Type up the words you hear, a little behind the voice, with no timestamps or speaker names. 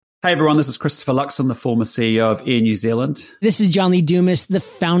Hey everyone, this is Christopher Luxon, the former CEO of Air New Zealand. This is John Lee Dumas, the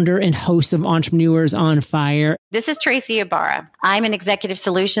founder and host of Entrepreneurs on Fire. This is Tracy Ibarra. I'm in Executive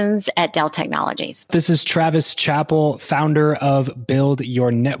Solutions at Dell Technologies. This is Travis Chappell, founder of Build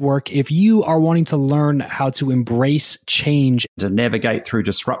Your Network. If you are wanting to learn how to embrace change, to navigate through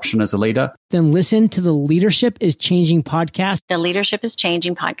disruption as a leader, then listen to the Leadership is Changing podcast. The Leadership is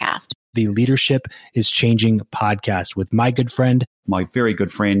Changing podcast. The Leadership is Changing podcast with my good friend, my very good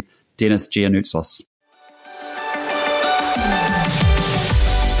friend, Dennis Giannoutsos.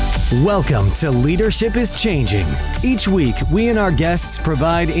 Welcome to Leadership is Changing. Each week, we and our guests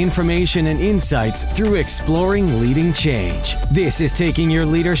provide information and insights through exploring leading change. This is taking your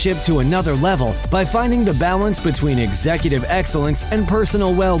leadership to another level by finding the balance between executive excellence and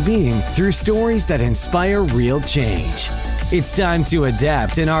personal well-being through stories that inspire real change. It's time to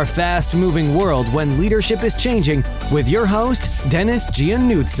adapt in our fast-moving world when leadership is changing with your host, Dennis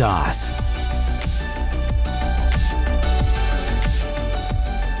Giannoutsos.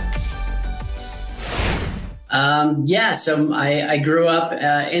 So I grew up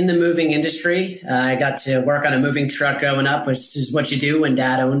in the moving industry. I got to work on a moving truck growing up, which is what you do when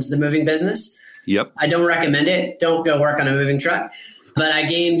dad owns the moving business. Yep. I don't recommend it. Don't go work on a moving truck. But I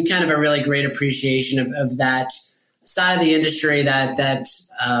gained kind of a really great appreciation of that side of the industry, that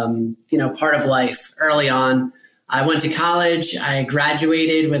part of life early on. I went to college. I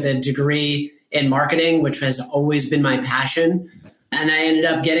graduated with a degree in marketing, which has always been my passion. And I ended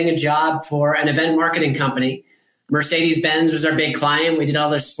up getting a job for an event marketing company. Mercedes-Benz was our big client. We did all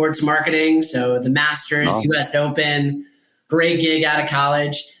their sports marketing. So the Masters, US Open, great gig out of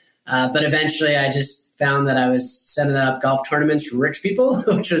college. But eventually I just found that I was setting up golf tournaments for rich people,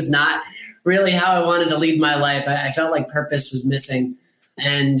 which was not really how I wanted to lead my life. I felt like purpose was missing.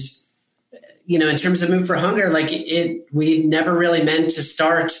 And, in terms of Move for Hunger, we never really meant to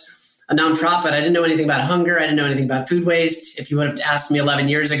start a nonprofit. I didn't know anything about hunger. I didn't know anything about food waste. If you would have asked me 11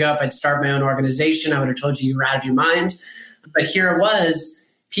 years ago if I'd start my own organization, I would have told you were out of your mind. But here it was,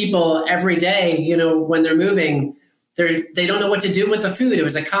 people every day, when they're moving, they don't know what to do with the food. It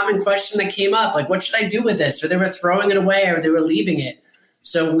was a common question that came up, like, what should I do with this? Or they were throwing it away or they were leaving it.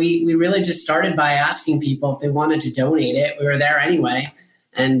 So we really just started by asking people if they wanted to donate it. We were there anyway,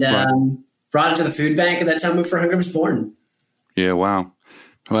 and brought it to the food bank, and that's how Move for Hunger was born. Yeah, wow.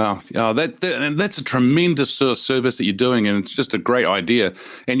 Wow. Oh, that's a tremendous sort of service that you're doing, and it's just a great idea.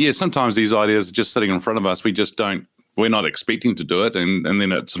 And yeah, sometimes these ideas are just sitting in front of us. We're not expecting to do it, and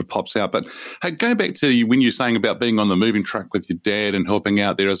then it sort of pops out. But hey, going back to when you're saying about being on the moving truck with your dad and helping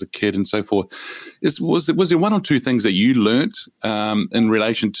out there as a kid and so forth, was there one or two things that you learnt in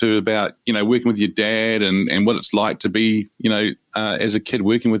relation to about, working with your dad and what it's like to be, as a kid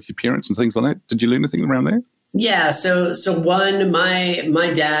working with your parents and things like that? Did you learn anything around there? Yeah. So one,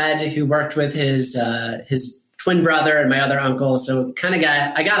 my dad, who worked with his twin brother and my other uncle, so I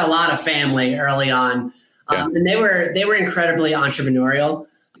got a lot of family early on. Yeah. And they were incredibly entrepreneurial.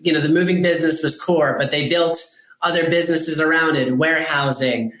 The moving business was core, but they built other businesses around it,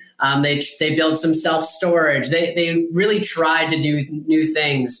 warehousing. They built some self-storage. They really tried to do new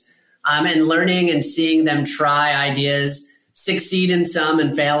things, and learning and seeing them try ideas, succeed in some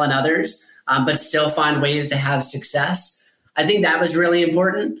and fail in others, but still find ways to have success. I think that was really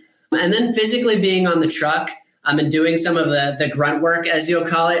important. And then physically being on the truck and doing some of the grunt work, as you'll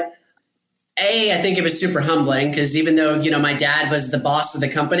call it, I think it was super humbling, because even though, my dad was the boss of the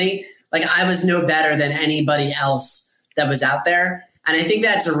company, I was no better than anybody else that was out there. And I think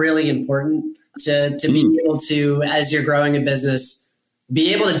that's really important to be able to, as you're growing a business,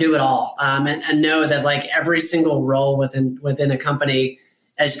 be able to do it all, and know that every single role within a company,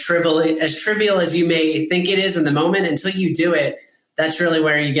 as trivial as you may think it is in the moment, until you do it, that's really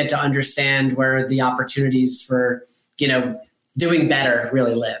where you get to understand where the opportunities for, doing better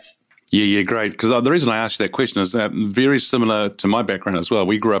really live. Yeah, great. Because the reason I asked you that question is very similar to my background as well.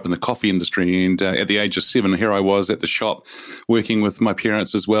 We grew up in the coffee industry, and at the age of 7, here I was at the shop working with my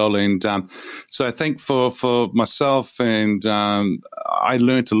parents as well. And so I think for myself, and I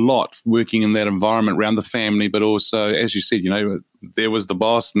learned a lot working in that environment around the family, but also, as you said, there was the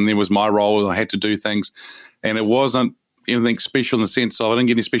boss and there was my role. I had to do things, and it wasn't anything special in the sense of I didn't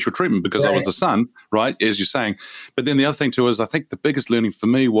get any special treatment because I was the son, right, as you're saying. But then the other thing too is I think the biggest learning for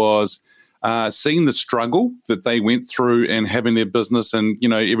me was seeing the struggle that they went through and having their business, and,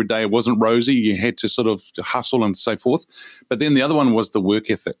 every day it wasn't rosy. You had to sort of hustle and so forth. But then the other one was the work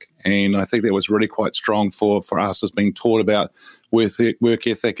ethic. And I think that was really quite strong for us as being taught about work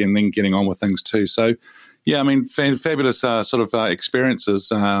ethic and then getting on with things too. So, yeah, I mean, fabulous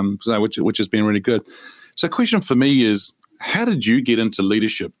experiences, which has been really good. So question for me is, how did you get into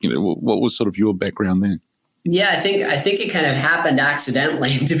leadership? What was sort of your background there? Yeah, I think it kind of happened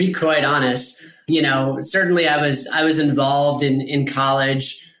accidentally, to be quite honest. Certainly I was involved in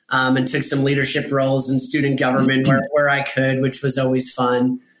college and took some leadership roles in student government where I could, which was always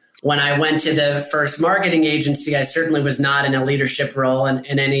fun. When I went to the first marketing agency, I certainly was not in a leadership role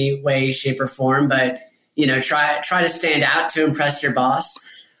in any way, shape, or form, but try to stand out to impress your boss.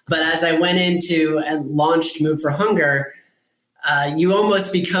 But as I went into and launched Move for Hunger, you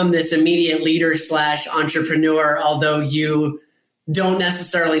almost become this immediate leader / entrepreneur, although you don't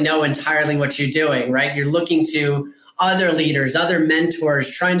necessarily know entirely what you're doing, right? You're looking to other leaders, other mentors,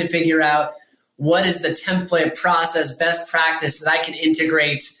 trying to figure out what is the template, process, best practice that I can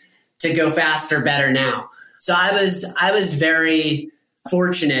integrate to go faster, better now. So I was very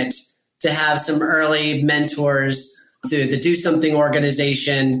fortunate to have some early mentors through the Do Something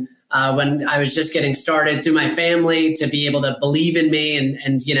organization when I was just getting started, through my family, to be able to believe in me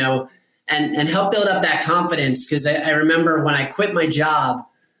and help build up that confidence. Because I remember when I quit my job,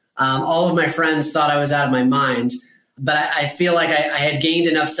 all of my friends thought I was out of my mind. But I feel like I had gained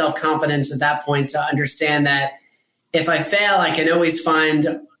enough self-confidence at that point to understand that if I fail, I can always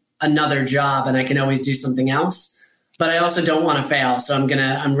find another job and I can always do something else. But I also don't want to fail. So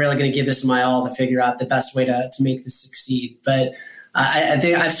I'm really going to give this my all to figure out the best way to make this succeed. But I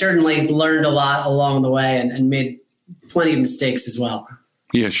think I've certainly learned a lot along the way and made plenty of mistakes as well.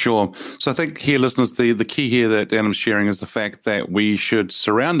 Yeah, sure. So I think here, listeners, the key here that Adam's sharing is the fact that we should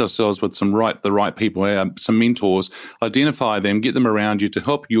surround ourselves with the right people, some mentors, identify them, get them around you to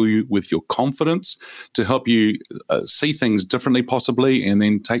help you with your confidence, to help you see things differently possibly, and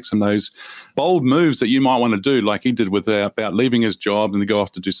then take some of those bold moves that you might want to do, like he did with about leaving his job and to go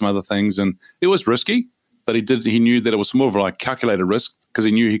off to do some other things. And it was risky, but he knew that it was more of a calculated risk because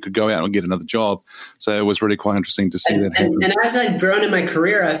he knew he could go out and get another job. So it was really quite interesting to see that happen. And as I've grown in my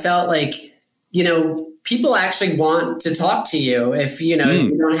career, I felt like, people actually want to talk to you if, you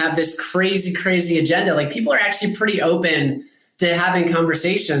don't have this crazy agenda. Like, people are actually pretty open to having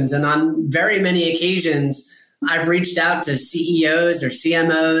conversations. And on very many occasions, I've reached out to CEOs or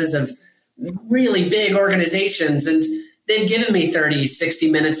CMOs of really big organizations, and they've given me 30,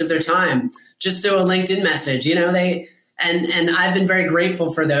 60 minutes of their time just through a LinkedIn message. And I've been very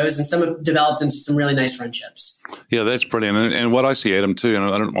grateful for those, and some have developed into some really nice friendships. Yeah, that's brilliant. And what I see, Adam, too, and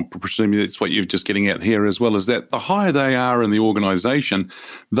I don't presume that's what you're just getting at here as well, is that the higher they are in the organization,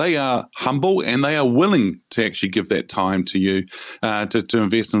 they are humble and they are willing to actually give that time to you to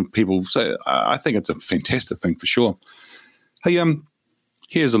invest in people. So I think it's a fantastic thing for sure. Hey,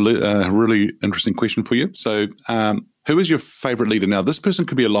 here's a really interesting question for you. So who is your favorite leader? Now, this person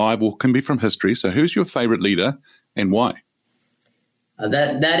could be alive or can be from history. So who's your favorite leader and why?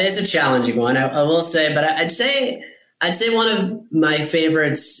 That is a challenging one, I will say. But I'd say one of my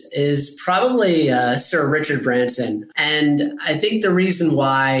favorites is probably Sir Richard Branson. And I think the reason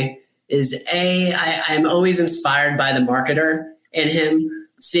why is, I'm always inspired by the marketer in him,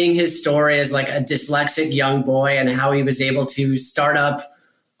 seeing his story as like a dyslexic young boy and how he was able to start up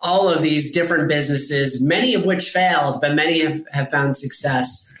all of these different businesses, many of which failed, but many have found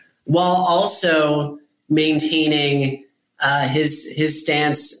success, while also maintaining his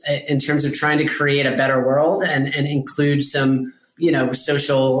stance in terms of trying to create a better world and include some,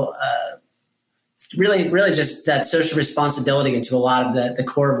 social, really just that social responsibility into a lot of the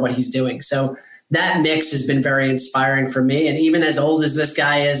core of what he's doing. So that mix has been very inspiring for me. And even as old as this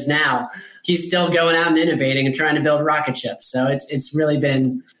guy is now, he's still going out and innovating and trying to build rocket ships. So it's really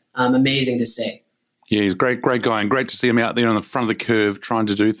been amazing to see. Yeah, he's a great guy, and great to see him out there on the front of the curve trying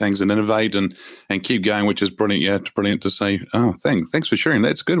to do things and innovate and keep going, which is brilliant. Yeah, it's brilliant to see. Oh, thanks for sharing.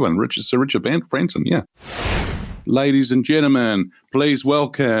 That's a good one, Sir Richard Branson. Yeah. Ladies and gentlemen, please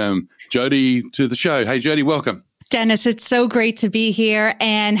welcome Jody to the show. Hey, Jody, welcome. Dennis, it's so great to be here,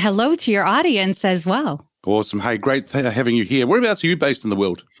 and hello to your audience as well. Awesome. Hey, great having you here. Whereabouts are you based in the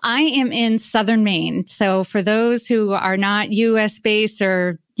world? I am in southern Maine. So for those who are not U.S. based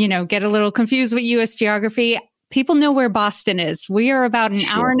or, get a little confused with U.S. geography, people know where Boston is. We are about an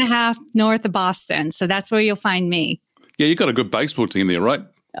hour and a half north of Boston. So that's where you'll find me. Yeah, you've got a good baseball team there, right?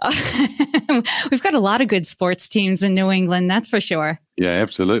 We've got a lot of good sports teams in New England, that's for sure. Yeah,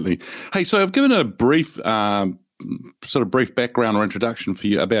 absolutely. Hey, so I've given a brief background or introduction for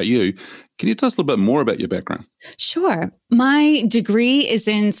you about you. Can you tell us a little bit more about your background? Sure. My degree is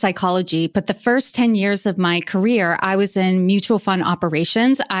in psychology, but the first 10 years of my career, I was in mutual fund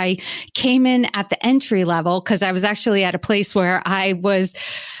operations. I came in at the entry level because I was actually at a place where I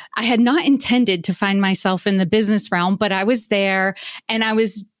had not intended to find myself in the business realm, but I was there and I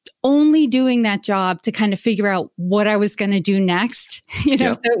was only doing that job to kind of figure out what I was going to do next,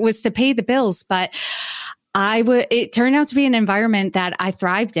 so it was to pay the bills. But it turned out to be an environment that I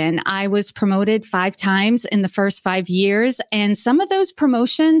thrived in. I was promoted 5 times in the first 5 years. And some of those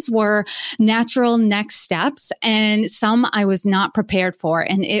promotions were natural next steps, and some I was not prepared for.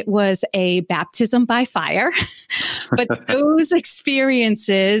 And it was a baptism by fire. But those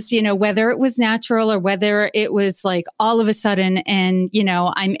experiences, whether it was natural or whether it was like all of a sudden, and,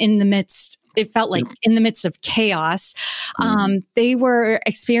 I'm in the midst, it felt like in the midst of chaos. They were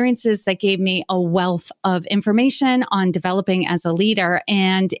experiences that gave me a wealth of information on developing as a leader.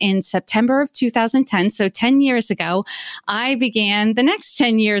 And in September of 2010, so 10 years ago, I began the next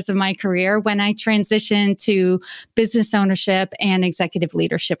 10 years of my career when I transitioned to business ownership and executive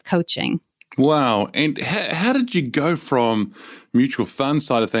leadership coaching. Wow. And how did you go from mutual fund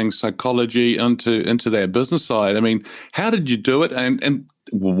side of things, psychology, into that business side? I mean, how did you do it? And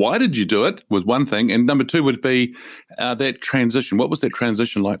why did you do it was one thing. And number 2 would be that transition. What was that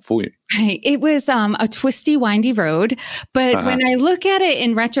transition like for you? It was a twisty, windy road. But when I look at it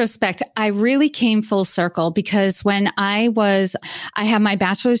in retrospect, I really came full circle, because when I have my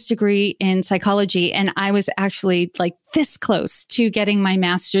bachelor's degree in psychology, and I was actually like this close to getting my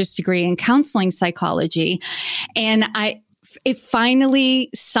master's degree in counseling psychology. And it finally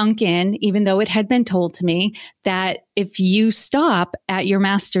sunk in, even though it had been told to me, that if you stop at your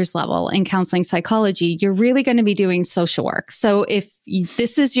master's level in counseling psychology, you're really going to be doing social work. So if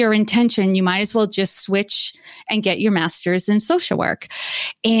this is your intention, you might as well just switch and get your master's in social work.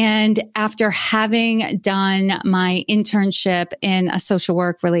 And after having done my internship in a social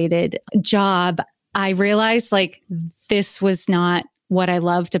work related job, I realized this was not what I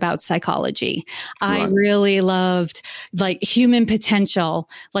loved about psychology. Right. I really loved human potential,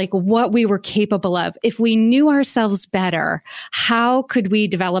 what we were capable of. If we knew ourselves better, how could we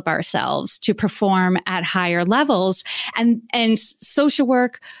develop ourselves to perform at higher levels? And social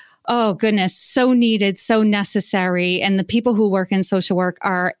work, oh goodness, so needed, so necessary. And the people who work in social work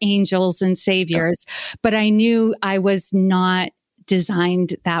are angels and saviors. But I knew I was not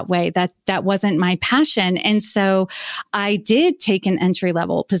designed that way. That wasn't my passion. And so I did take an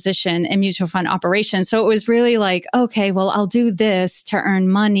entry-level position in mutual fund operations. So it was really okay, well, I'll do this to earn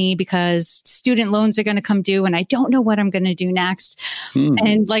money because student loans are going to come due and I don't know what I'm going to do next.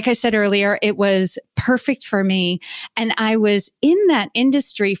 And like I said earlier, it was perfect for me. And I was in that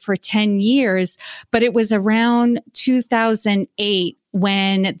industry for 10 years, but it was around 2008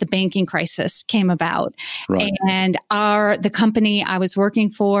 when the banking crisis came about. Right. And the company I was working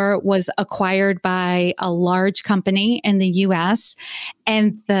for was acquired by a large company in the US.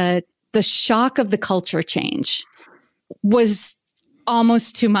 And the shock of the culture change was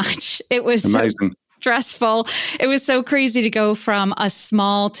almost too much. It was amazing. Stressful. It was so crazy to go from a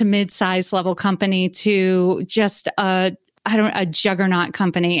small to mid-size level company to just a juggernaut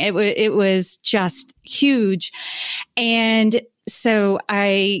company. It was just huge. And so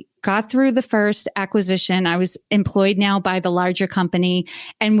I got through the first acquisition. I was employed now by the larger company.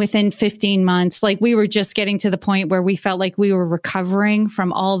 And within 15 months, we were just getting to the point where we felt like we were recovering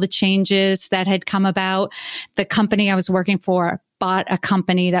from all the changes that had come about. The company I was working for bought a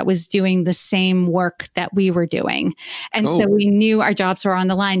company that was doing the same work that we were doing. And so we knew our jobs were on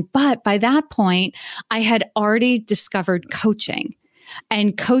the line. But by that point, I had already discovered coaching.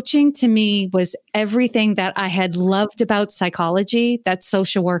 And coaching to me was everything that I had loved about psychology that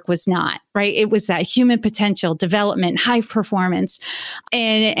social work was not, right? It was that human potential, development, high performance,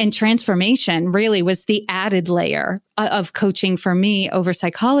 and transformation really was the added layer of coaching for me over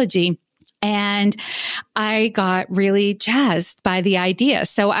psychology. And I got really jazzed by the idea.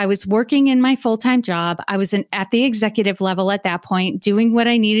 So I was working in my full-time job. I was at the executive level at that point, doing what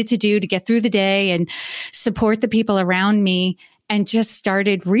I needed to do to get through the day and support the people around me, and just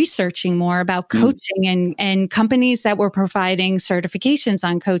started researching more about coaching and companies that were providing certifications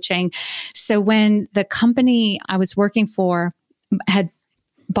on coaching. So when the company I was working for had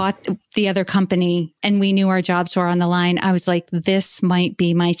bought the other company and we knew our jobs were on the line, I was like, this might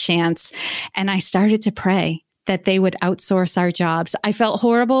be my chance. And I started to pray that they would outsource our jobs. I felt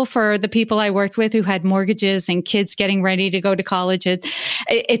horrible for the people I worked with who had mortgages and kids getting ready to go to college.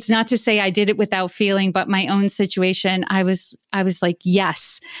 It's not to say I did it without feeling, but my own situation, I was like,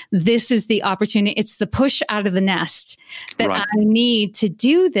 yes, this is the opportunity. It's the push out of the nest that I need to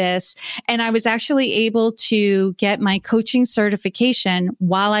do this. And I was actually able to get my coaching certification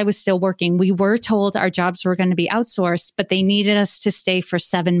while I was still working. We were told our jobs were going to be outsourced, but they needed us to stay for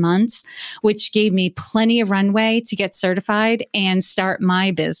 7 months, which gave me plenty of runway to get certified and start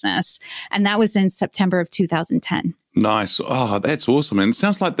my business. And that was in September of 2010. Nice. Oh, that's awesome. And it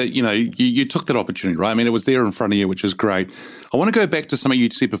sounds like that, you took that opportunity, right? I mean, it was there in front of you, which is great. I want to go back to something you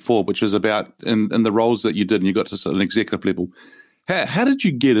said before, which is about in the roles that you did and you got to an executive level. How did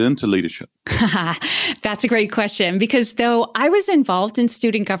you get into leadership? That's a great question, because though I was involved in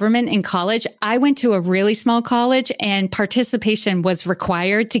student government in college, I went to a really small college and participation was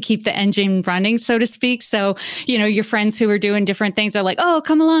required to keep the engine running, so to speak. So, your friends who are doing different things are like, oh,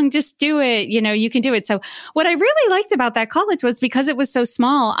 come along, just do it. You can do it. So what I really liked about that college was because it was so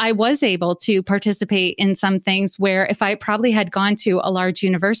small, I was able to participate in some things where if I probably had gone to a large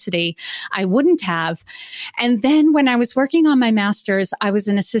university, I wouldn't have. And then when I was working on my master's, I was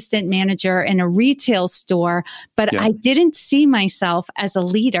an assistant manager in a retail store, but I didn't see myself as a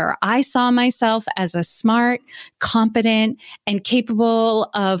leader. I saw myself as a smart, competent, and capable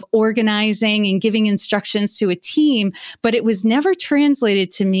of organizing and giving instructions to a team, but it was never translated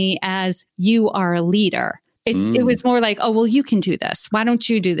to me as you are a leader. It was more like, oh, well, you can do this. Why don't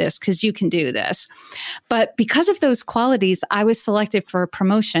you do this? Because you can do this. But because of those qualities, I was selected for a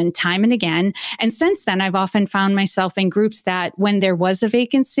promotion time and again. And since then, I've often found myself in groups that when there was a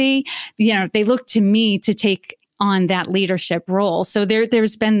vacancy, they looked to me to take on that leadership role. So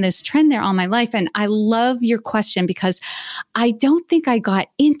there's been this trend there all my life. And I love your question because I don't think I got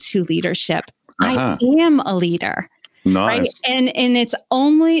into leadership. I am a leader. Nice. Right? And it's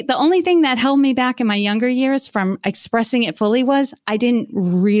the only thing that held me back in my younger years from expressing it fully was I didn't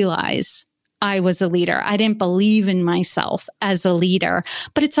realize I was a leader. I didn't believe in myself as a leader,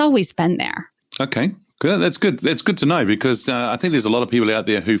 but it's always been there. Okay. Good. That's good. That's good to know because I think there's a lot of people out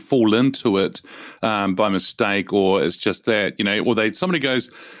there who fall into it by mistake, or it's just that, or somebody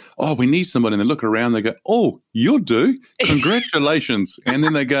goes, oh, we need somebody. And they look around, they go, oh, you'll do. Congratulations. And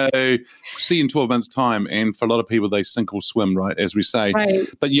then they go, see you in 12 months' time. And for a lot of people, they sink or swim, right, as we say. Right.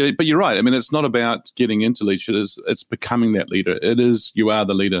 But you're right. I mean, it's not about getting into leadership. It's becoming that leader. You are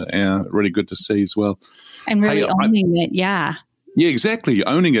the leader. Really good to see as well. And really owning it, yeah. Yeah, exactly.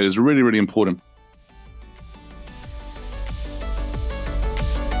 Owning it is really, really important.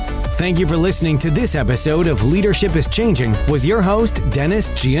 Thank you for listening to this episode of Leadership is Changing with your host,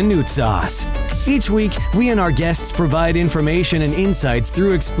 Dennis Giannoutsas. Each week, we and our guests provide information and insights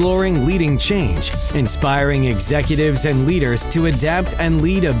through exploring leading change, inspiring executives and leaders to adapt and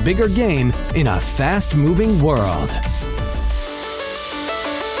lead a bigger game in a fast-moving world.